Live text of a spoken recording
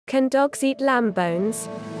Can dogs eat lamb bones?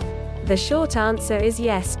 The short answer is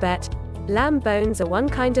yes, but lamb bones are one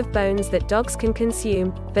kind of bones that dogs can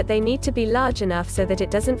consume, but they need to be large enough so that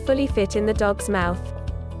it doesn't fully fit in the dog's mouth.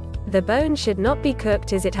 The bone should not be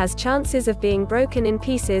cooked as it has chances of being broken in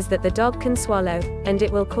pieces that the dog can swallow, and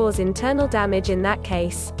it will cause internal damage in that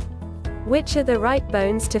case. Which are the right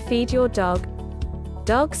bones to feed your dog?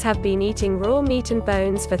 Dogs have been eating raw meat and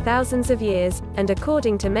bones for thousands of years, and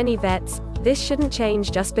according to many vets, this shouldn't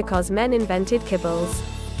change just because men invented kibbles.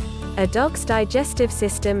 A dog's digestive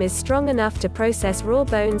system is strong enough to process raw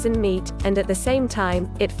bones and meat, and at the same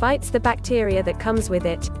time, it fights the bacteria that comes with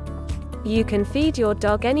it. You can feed your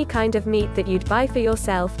dog any kind of meat that you'd buy for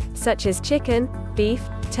yourself, such as chicken, beef,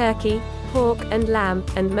 turkey, pork, and lamb,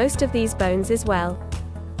 and most of these bones as well.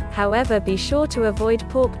 However, be sure to avoid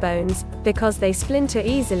pork bones, because they splinter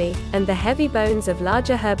easily, and the heavy bones of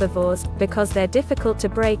larger herbivores, because they're difficult to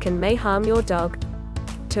break and may harm your dog.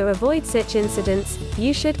 To avoid such incidents,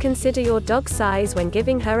 you should consider your dog's size when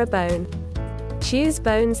giving her a bone. Choose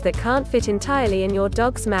bones that can't fit entirely in your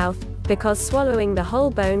dog's mouth, because swallowing the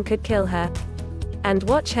whole bone could kill her. And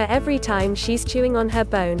watch her every time she's chewing on her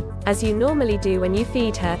bone, as you normally do when you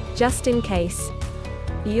feed her, just in case.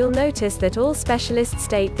 You'll notice that all specialists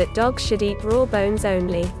state that dogs should eat raw bones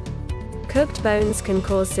only. Cooked bones can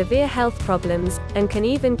cause severe health problems, and can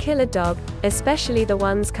even kill a dog, especially the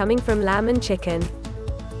ones coming from lamb and chicken.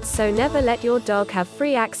 So never let your dog have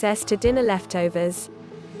free access to dinner leftovers.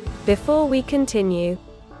 Before we continue,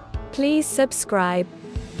 please subscribe.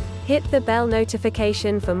 Hit the bell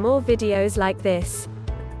notification for more videos like this.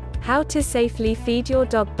 How to safely feed your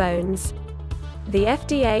dog bones. The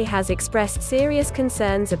FDA has expressed serious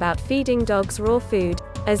concerns about feeding dogs raw food,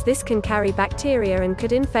 as this can carry bacteria and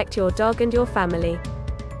could infect your dog and your family.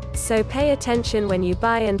 So pay attention when you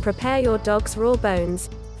buy and prepare your dog's raw bones.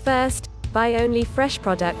 First, buy only fresh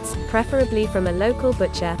products, preferably from a local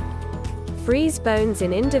butcher. Freeze bones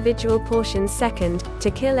in individual portions. Second,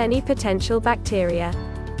 to kill any potential bacteria.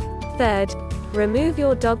 Third, remove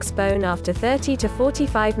your dog's bone after 30 to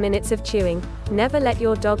 45 minutes of chewing. Never let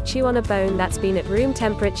your dog chew on a bone that's been at room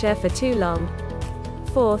temperature for too long.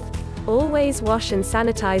 Fourth, always wash and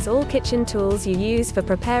sanitize all kitchen tools you use for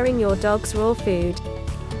preparing your dog's raw food.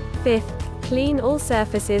 Fifth, clean all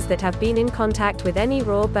surfaces that have been in contact with any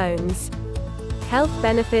raw bones. Health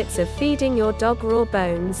benefits of feeding your dog raw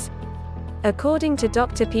bones. According to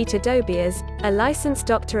Dr. Peter Dobias, a licensed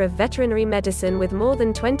doctor of veterinary medicine with more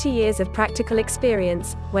than 20 years of practical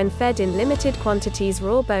experience, when fed in limited quantities,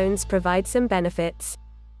 raw bones provide some benefits.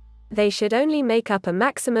 They should only make up a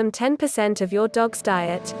maximum 10% of your dog's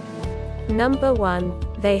diet. Number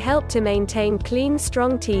 1. They help to maintain clean,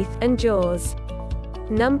 strong teeth and jaws.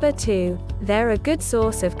 Number 2. They're a good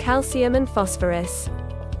source of calcium and phosphorus.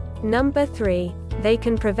 Number 3. They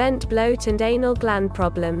can prevent bloat and anal gland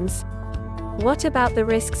problems. What about the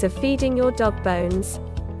risks of feeding your dog bones?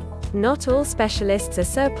 Not all specialists are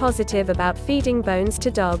so positive about feeding bones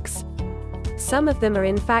to dogs. Some of them are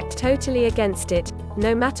in fact totally against it,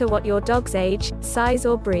 no matter what your dog's age, size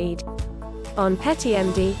or breed. On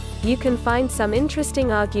PetMD, you can find some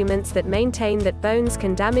interesting arguments that maintain that bones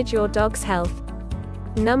can damage your dog's health.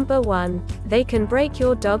 Number 1. They can break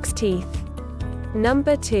your dog's teeth.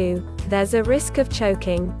 Number 2. There's a risk of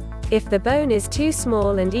choking if the bone is too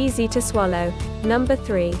small and easy to swallow. Number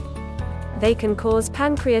 3. They can cause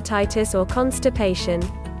pancreatitis or constipation.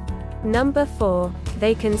 Number 4.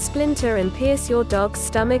 They can splinter and pierce your dog's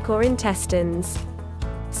stomach or intestines.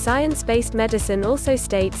 Science-based medicine also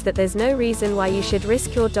states that there's no reason why you should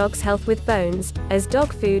risk your dog's health with bones, as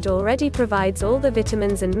dog food already provides all the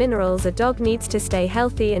vitamins and minerals a dog needs to stay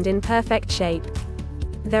healthy and in perfect shape.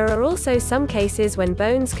 There are also some cases when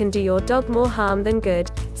bones can do your dog more harm than good,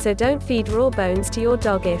 so don't feed raw bones to your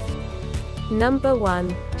dog if Number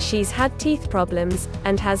 1. She's had teeth problems,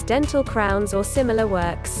 and has dental crowns or similar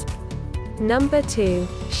works. Number 2.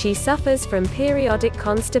 She suffers from periodic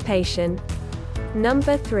constipation.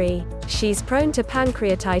 Number 3. She's prone to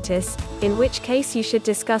pancreatitis, in which case you should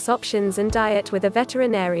discuss options and diet with a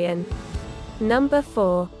veterinarian. Number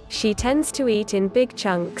 4. She tends to eat in big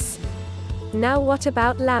chunks. Now what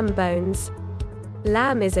about lamb bones?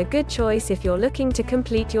 Lamb is a good choice if you're looking to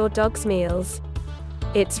complete your dog's meals.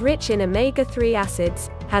 It's rich in omega-3 acids,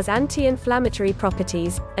 has anti-inflammatory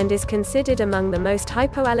properties, and is considered among the most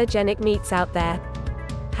hypoallergenic meats out there.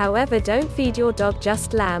 However, don't feed your dog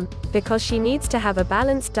just lamb, because she needs to have a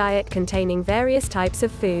balanced diet containing various types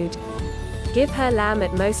of food. Give her lamb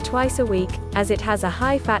at most twice a week, as it has a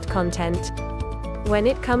high fat content. When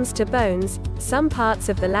it comes to bones, some parts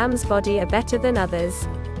of the lamb's body are better than others.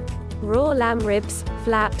 Raw lamb ribs,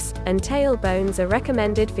 flaps, and tailbones are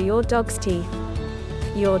recommended for your dog's teeth.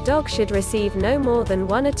 Your dog should receive no more than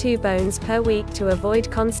 1 or 2 bones per week to avoid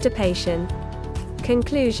constipation.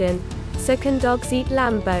 Conclusion: so can dogs eat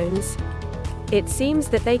lamb bones? It seems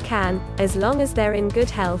that they can, as long as they're in good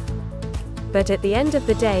health. But at the end of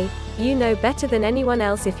the day, you know better than anyone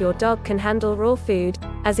else if your dog can handle raw food,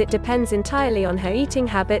 as it depends entirely on her eating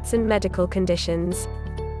habits and medical conditions.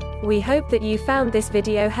 We hope that you found this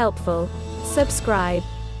video helpful. Subscribe.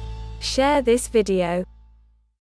 Share this video.